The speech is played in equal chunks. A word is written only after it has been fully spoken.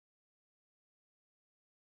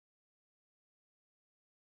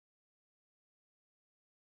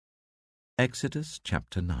Exodus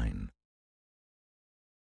chapter 9.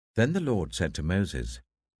 Then the Lord said to Moses,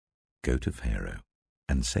 "Go to Pharaoh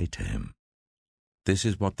and say to him, 'This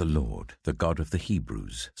is what the Lord, the God of the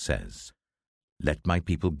Hebrews, says. Let my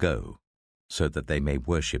people go, so that they may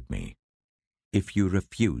worship me. If you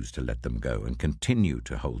refuse to let them go and continue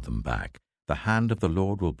to hold them back, the hand of the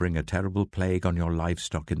Lord will bring a terrible plague on your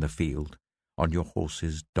livestock in the field, on your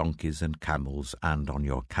horses, donkeys, and camels, and on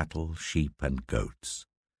your cattle, sheep, and goats.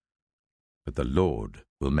 But the Lord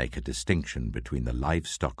will make a distinction between the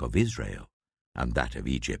livestock of Israel and that of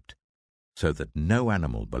Egypt, so that no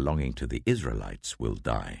animal belonging to the Israelites will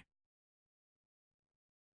die.'"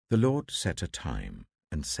 The Lord set a time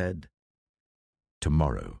and said,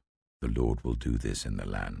 "Tomorrow the Lord will do this in the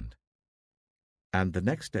land." And the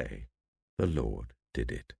next day the Lord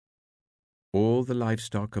did it. All the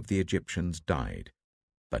livestock of the Egyptians died,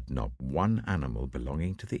 but not one animal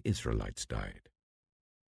belonging to the Israelites died.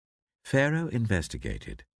 Pharaoh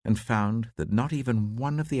investigated and found that not even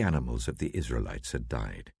one of the animals of the Israelites had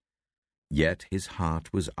died. Yet his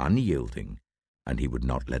heart was unyielding, and he would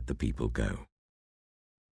not let the people go.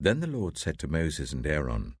 Then the Lord said to Moses and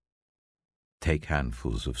Aaron, "Take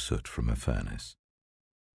handfuls of soot from a furnace,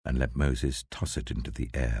 and let Moses toss it into the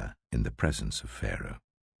air in the presence of Pharaoh.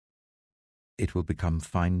 It will become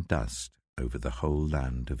fine dust over the whole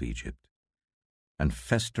land of Egypt, and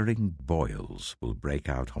festering boils will break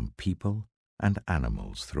out on people and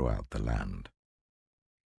animals throughout the land."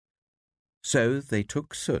 So they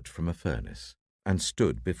took soot from a furnace and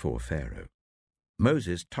stood before Pharaoh.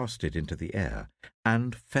 Moses tossed it into the air,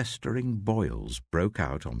 and festering boils broke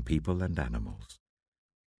out on people and animals.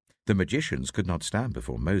 The magicians could not stand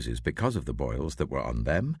before Moses because of the boils that were on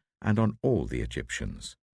them and on all the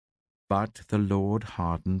Egyptians. But the Lord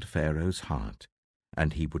hardened Pharaoh's heart,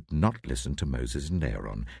 and he would not listen to Moses and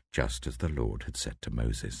Aaron, just as the Lord had said to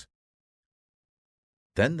Moses.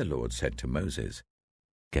 Then the Lord said to Moses,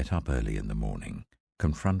 "Get up early in the morning,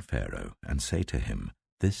 confront Pharaoh, and say to him,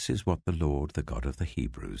 'This is what the Lord, the God of the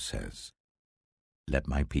Hebrews, says. Let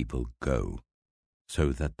my people go,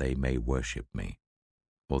 so that they may worship me.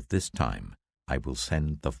 For this time I will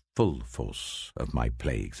send the full force of my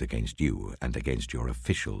plagues against you and against your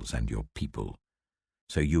officials and your people,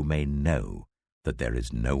 so you may know that there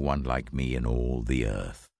is no one like me in all the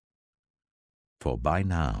earth. For by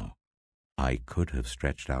now I could have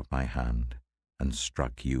stretched out my hand and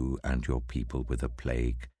struck you and your people with a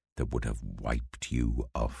plague that would have wiped you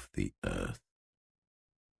off the earth.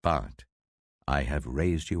 But I have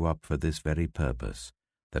raised you up for this very purpose,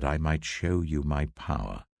 that I might show you my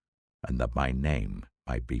power, and that my name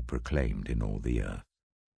might be proclaimed in all the earth.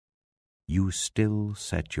 You still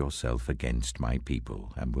set yourself against my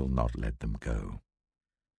people and will not let them go.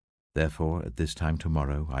 Therefore, at this time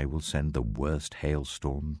tomorrow I will send the worst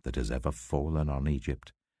hailstorm that has ever fallen on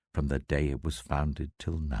Egypt from the day it was founded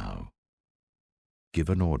till now. Give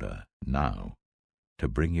an order now to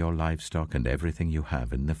bring your livestock and everything you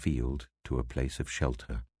have in the field to a place of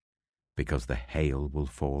shelter, because the hail will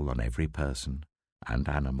fall on every person and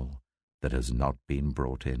animal that has not been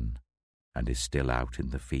brought in and is still out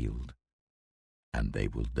in the field, and they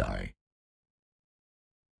will die."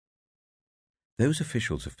 Those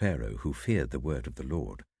officials of Pharaoh who feared the word of the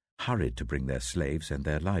Lord hurried to bring their slaves and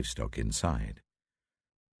their livestock inside.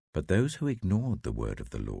 But those who ignored the word of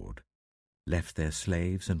the Lord left their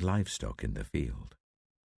slaves and livestock in the field.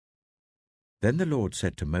 Then the Lord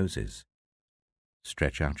said to Moses,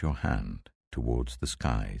 "Stretch out your hand towards the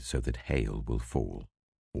sky so that hail will fall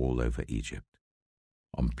all over Egypt,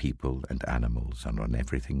 on people and animals and on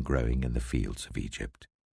everything growing in the fields of Egypt."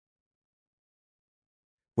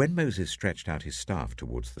 When Moses stretched out his staff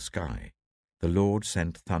towards the sky, the Lord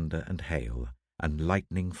sent thunder and hail, and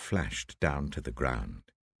lightning flashed down to the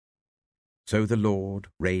ground. So the Lord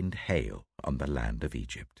rained hail on the land of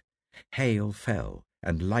Egypt. Hail fell,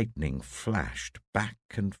 and lightning flashed back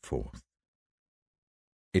and forth.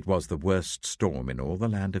 It was the worst storm in all the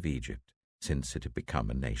land of Egypt since it had become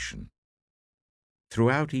a nation.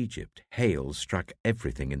 Throughout Egypt, hail struck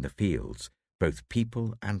everything in the fields, both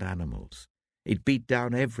people and animals. It beat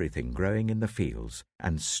down everything growing in the fields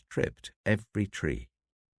and stripped every tree.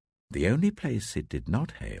 The only place it did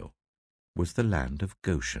not hail was the land of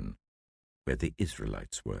Goshen, where the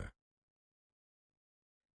Israelites were.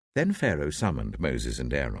 Then Pharaoh summoned Moses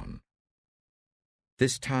and Aaron.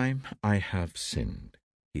 "This time I have sinned,"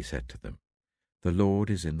 he said to them. "The Lord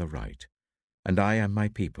is in the right, and I and my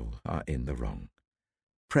people are in the wrong.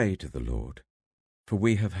 Pray to the Lord, for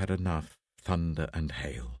we have had enough thunder and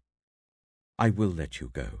hail. I will let you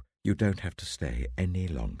go. You don't have to stay any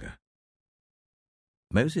longer."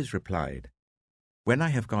 Moses replied, When I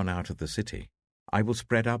have gone out of the city, I will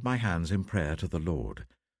spread out my hands in prayer to the Lord.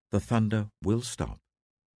 The thunder will stop,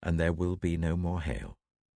 and there will be no more hail,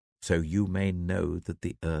 so you may know that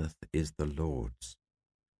the earth is the Lord's.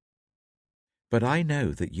 But I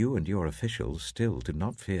know that you and your officials still do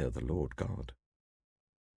not fear the Lord God."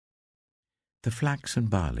 The flax and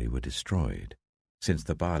barley were destroyed, since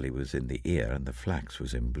the barley was in the ear and the flax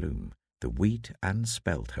was in bloom. The wheat and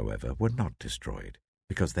spelt, however, were not destroyed,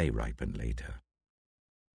 because they ripened later.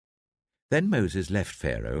 Then Moses left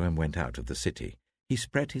Pharaoh and went out of the city. He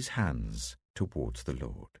spread his hands towards the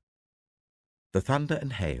Lord. The thunder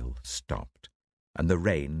and hail stopped, and the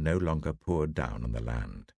rain no longer poured down on the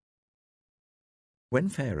land. When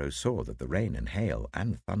Pharaoh saw that the rain and hail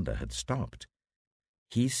and thunder had stopped,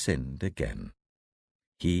 he sinned again.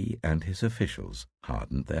 He and his officials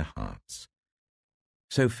hardened their hearts.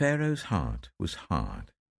 So Pharaoh's heart was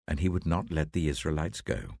hard, and he would not let the Israelites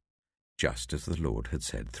go, just as the Lord had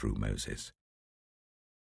said through Moses.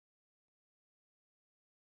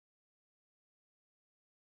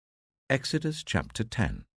 Exodus chapter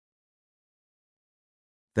 10.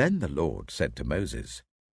 Then the Lord said to Moses,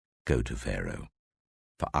 "Go to Pharaoh,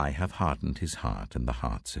 for I have hardened his heart and the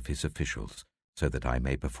hearts of his officials, so that I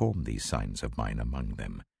may perform these signs of mine among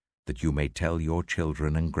them, that you may tell your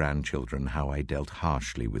children and grandchildren how I dealt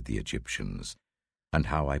harshly with the Egyptians, and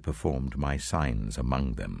how I performed my signs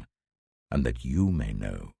among them, and that you may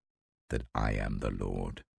know that I am the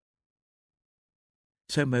Lord."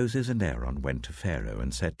 So Moses and Aaron went to Pharaoh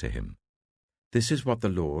and said to him, "This is what the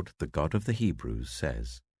Lord, the God of the Hebrews,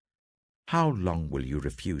 says. How long will you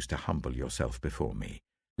refuse to humble yourself before me?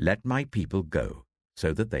 Let my people go,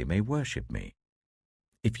 so that they may worship me.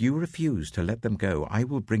 If you refuse to let them go, I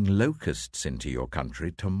will bring locusts into your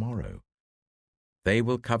country tomorrow. They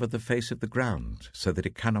will cover the face of the ground so that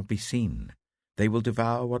it cannot be seen. They will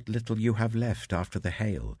devour what little you have left after the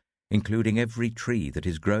hail, including every tree that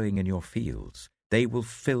is growing in your fields. They will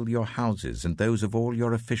fill your houses and those of all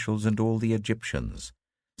your officials and all the Egyptians,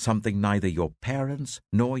 something neither your parents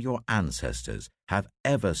nor your ancestors have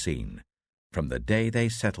ever seen, from the day they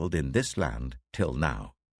settled in this land till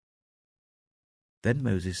now." Then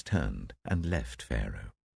Moses turned and left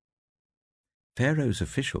Pharaoh. Pharaoh's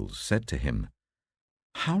officials said to him,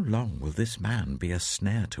 "How long will this man be a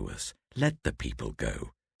snare to us? Let the people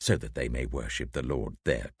go, so that they may worship the Lord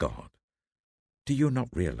their God. Do you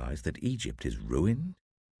not realize that Egypt is ruined?"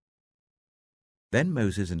 Then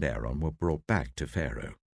Moses and Aaron were brought back to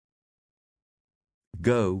Pharaoh.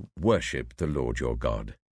 "Go worship the Lord your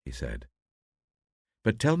God," he said.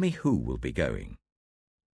 "But tell me who will be going."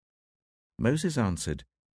 Moses answered,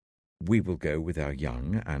 "We will go with our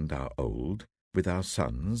young and our old, with our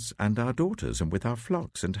sons and our daughters, and with our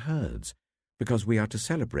flocks and herds, because we are to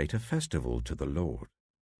celebrate a festival to the Lord."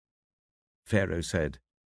 Pharaoh said,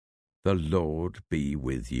 "The Lord be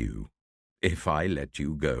with you, if I let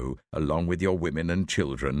you go, along with your women and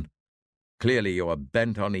children. Clearly you are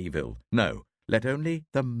bent on evil. No, let only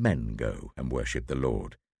the men go and worship the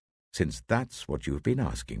Lord, since that's what you have been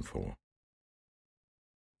asking for."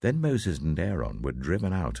 Then Moses and Aaron were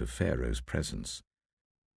driven out of Pharaoh's presence.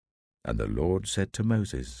 And the Lord said to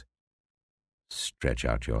Moses, "Stretch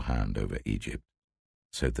out your hand over Egypt,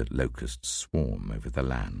 so that locusts swarm over the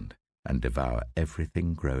land and devour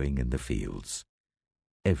everything growing in the fields,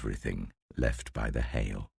 everything left by the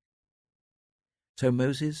hail." So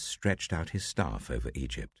Moses stretched out his staff over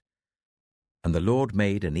Egypt, and the Lord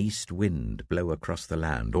made an east wind blow across the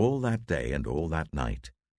land all that day and all that night.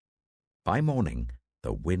 By morning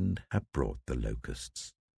the wind had brought the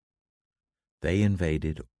locusts. They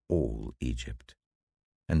invaded all Egypt,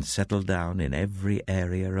 and settled down in every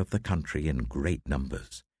area of the country in great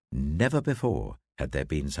numbers. Never before had there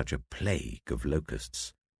been such a plague of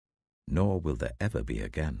locusts, nor will there ever be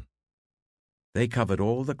again. They covered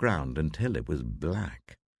all the ground until it was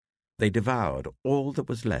black. They devoured all that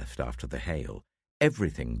was left after the hail,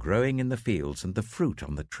 everything growing in the fields and the fruit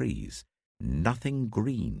on the trees. Nothing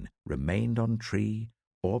green remained on tree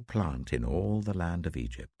or plant in all the land of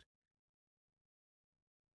Egypt.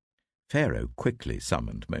 Pharaoh quickly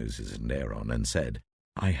summoned Moses and Aaron and said,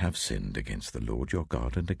 "I have sinned against the Lord your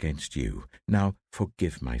God and against you. Now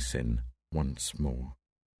forgive my sin once more,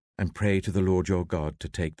 and pray to the Lord your God to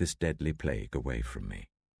take this deadly plague away from me."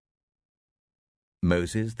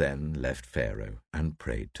 Moses then left Pharaoh and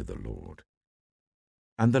prayed to the Lord.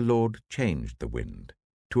 And the Lord changed the wind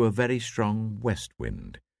to a very strong west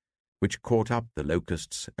wind, which caught up the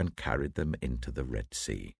locusts and carried them into the Red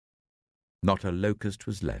Sea. Not a locust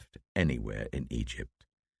was left anywhere in Egypt.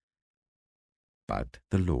 But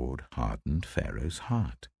the Lord hardened Pharaoh's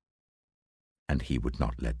heart, and he would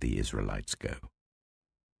not let the Israelites go.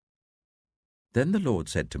 Then the Lord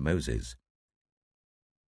said to Moses,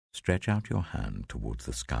 "Stretch out your hand towards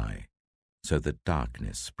the sky, so that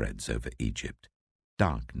darkness spreads over Egypt,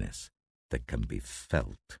 darkness that can be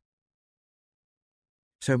felt."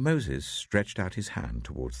 So Moses stretched out his hand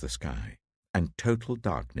towards the sky, and total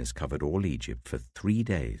darkness covered all Egypt for 3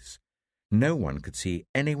 days. No one could see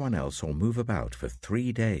anyone else or move about for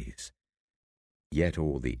 3 days. Yet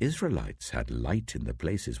all the Israelites had light in the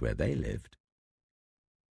places where they lived.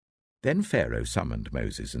 Then Pharaoh summoned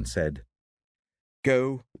Moses and said,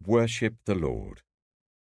 "Go, worship the Lord.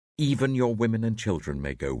 Even your women and children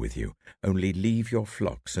may go with you, only leave your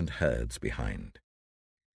flocks and herds behind."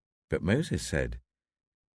 But Moses said,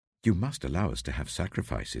 "You must allow us to have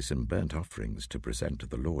sacrifices and burnt offerings to present to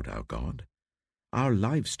the Lord our God. Our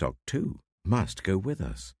livestock, too, must go with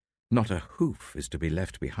us. Not a hoof is to be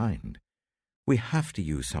left behind. We have to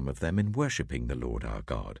use some of them in worshipping the Lord our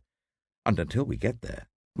God, and until we get there,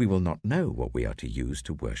 we will not know what we are to use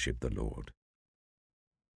to worship the Lord."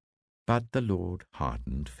 But the Lord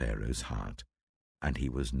hardened Pharaoh's heart, and he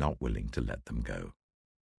was not willing to let them go.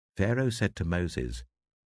 Pharaoh said to Moses,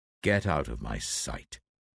 "Get out of my sight.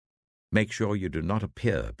 Make sure you do not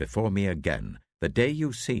appear before me again. The day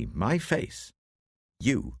you see my face,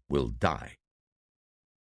 you will die."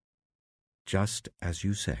 "Just as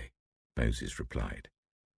you say," Moses replied.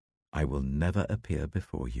 "I will never appear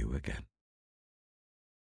before you again."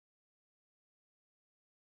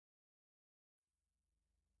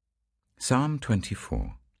 Psalm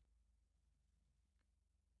 24.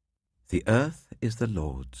 The earth is the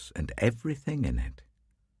Lord's and everything in it,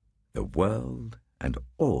 the world and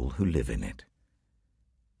all who live in it.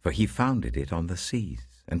 For he founded it on the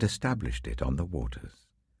seas and established it on the waters.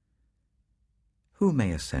 Who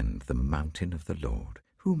may ascend the mountain of the Lord?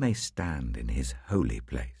 Who may stand in his holy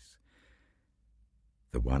place?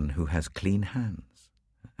 The one who has clean hands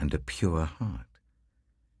and a pure heart,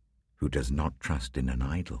 who does not trust in an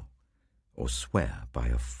idol or swear by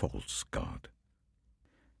a false god.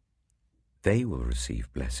 They will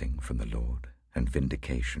receive blessing from the Lord and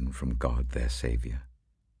vindication from God their Saviour.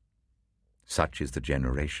 Such is the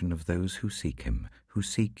generation of those who seek him, who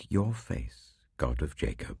seek your face, God of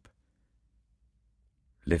Jacob.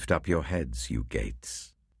 Lift up your heads, you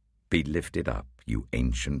gates. Be lifted up, you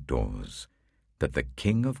ancient doors, that the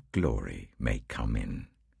King of glory may come in.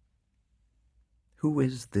 Who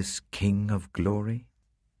is this King of glory?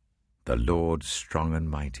 The Lord strong and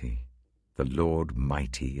mighty, the Lord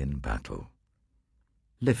mighty in battle.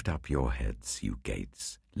 Lift up your heads, you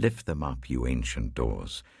gates. Lift them up, you ancient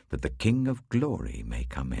doors, that the King of glory may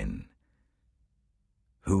come in.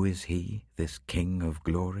 Who is he, this King of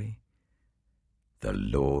glory? The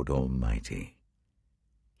Lord Almighty.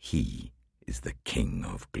 He is the King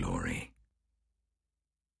of glory.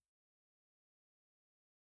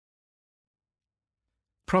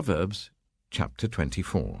 Proverbs chapter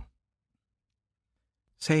 24.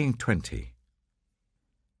 Saying 20.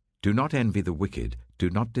 Do not envy the wicked,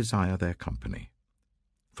 do not desire their company.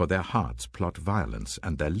 For their hearts plot violence,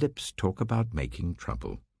 and their lips talk about making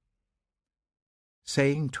trouble.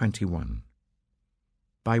 Saying 21.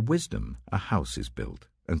 By wisdom a house is built,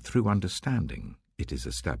 and through understanding it is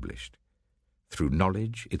established. Through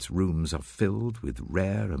knowledge its rooms are filled with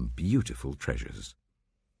rare and beautiful treasures.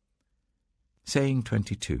 Saying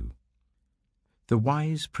 22. The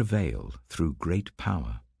wise prevail through great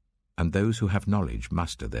power, and those who have knowledge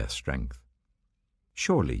muster their strength.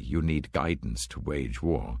 Surely you need guidance to wage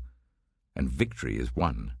war, and victory is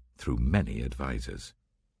won through many advisers.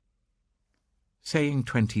 Saying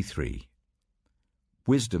 23.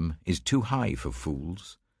 Wisdom is too high for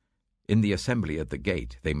fools. In the assembly at the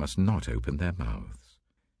gate they must not open their mouths.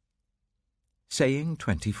 Saying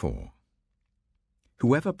 24.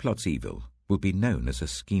 Whoever plots evil will be known as a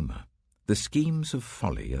schemer. The schemes of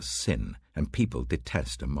folly are sin, and people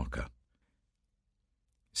detest a mocker.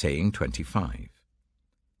 Saying 25.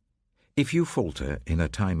 If you falter in a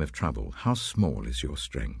time of trouble, how small is your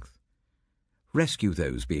strength? Rescue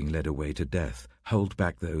those being led away to death, hold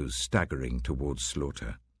back those staggering towards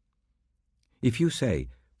slaughter. If you say,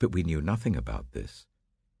 "But we knew nothing about this,"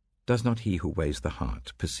 does not he who weighs the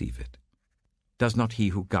heart perceive it? Does not he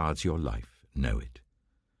who guards your life know it?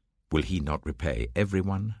 Will he not repay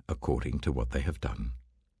everyone according to what they have done?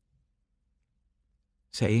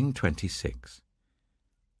 Saying 26.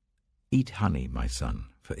 Eat honey, my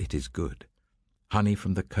son, for it is good. Honey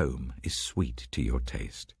from the comb is sweet to your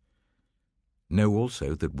taste. Know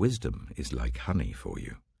also that wisdom is like honey for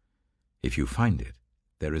you. If you find it,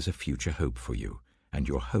 there is a future hope for you, and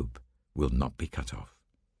your hope will not be cut off.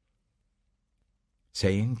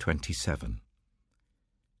 Saying 27.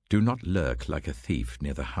 Do not lurk like a thief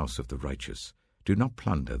near the house of the righteous, do not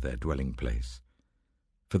plunder their dwelling place.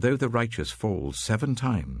 For though the righteous fall 7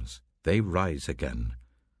 times, they rise again,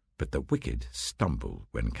 but the wicked stumble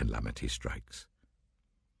when calamity strikes.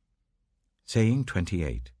 Saying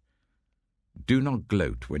 28. Do not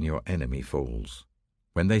gloat when your enemy falls.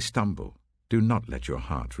 When they stumble, do not let your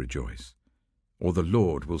heart rejoice. Or the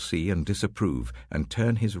Lord will see and disapprove and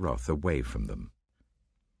turn his wrath away from them.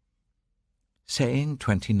 Saying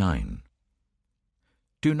 29.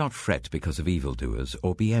 Do not fret because of evildoers,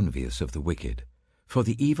 or be envious of the wicked. For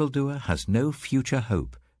the evildoer has no future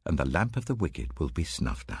hope, and the lamp of the wicked will be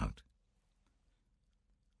snuffed out.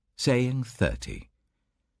 Saying 30.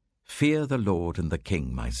 Fear the Lord and the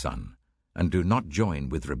King, my son, and do not join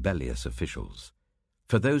with rebellious officials.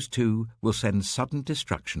 For those two will send sudden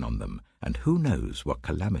destruction on them, and who knows what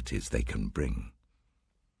calamities they can bring.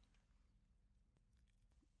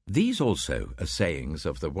 These also are sayings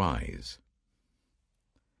of the wise.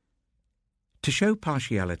 To show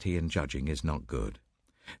partiality in judging is not good.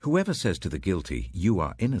 Whoever says to the guilty, "You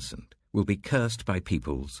are innocent," will be cursed by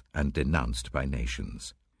peoples and denounced by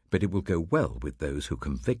nations. But it will go well with those who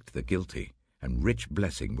convict the guilty, and rich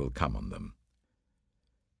blessing will come on them.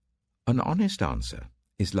 An honest answer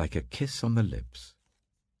is like a kiss on the lips.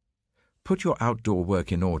 Put your outdoor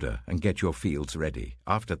work in order and get your fields ready.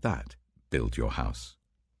 After that, build your house.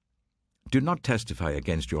 Do not testify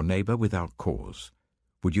against your neighbor without cause.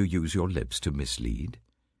 Would you use your lips to mislead?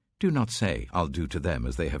 Do not say, "I'll do to them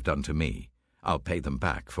as they have done to me. I'll pay them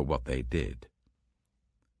back for what they did."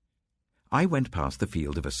 I went past the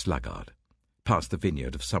field of a sluggard, past the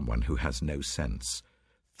vineyard of someone who has no sense.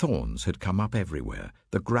 Thorns had come up everywhere,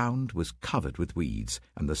 the ground was covered with weeds,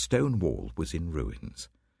 and the stone wall was in ruins.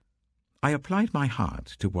 I applied my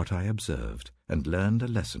heart to what I observed, and learned a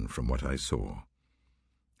lesson from what I saw.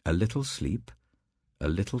 A little sleep, a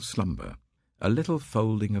little slumber, a little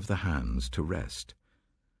folding of the hands to rest,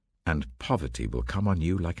 and poverty will come on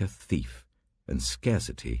you like a thief, and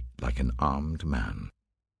scarcity like an armed man.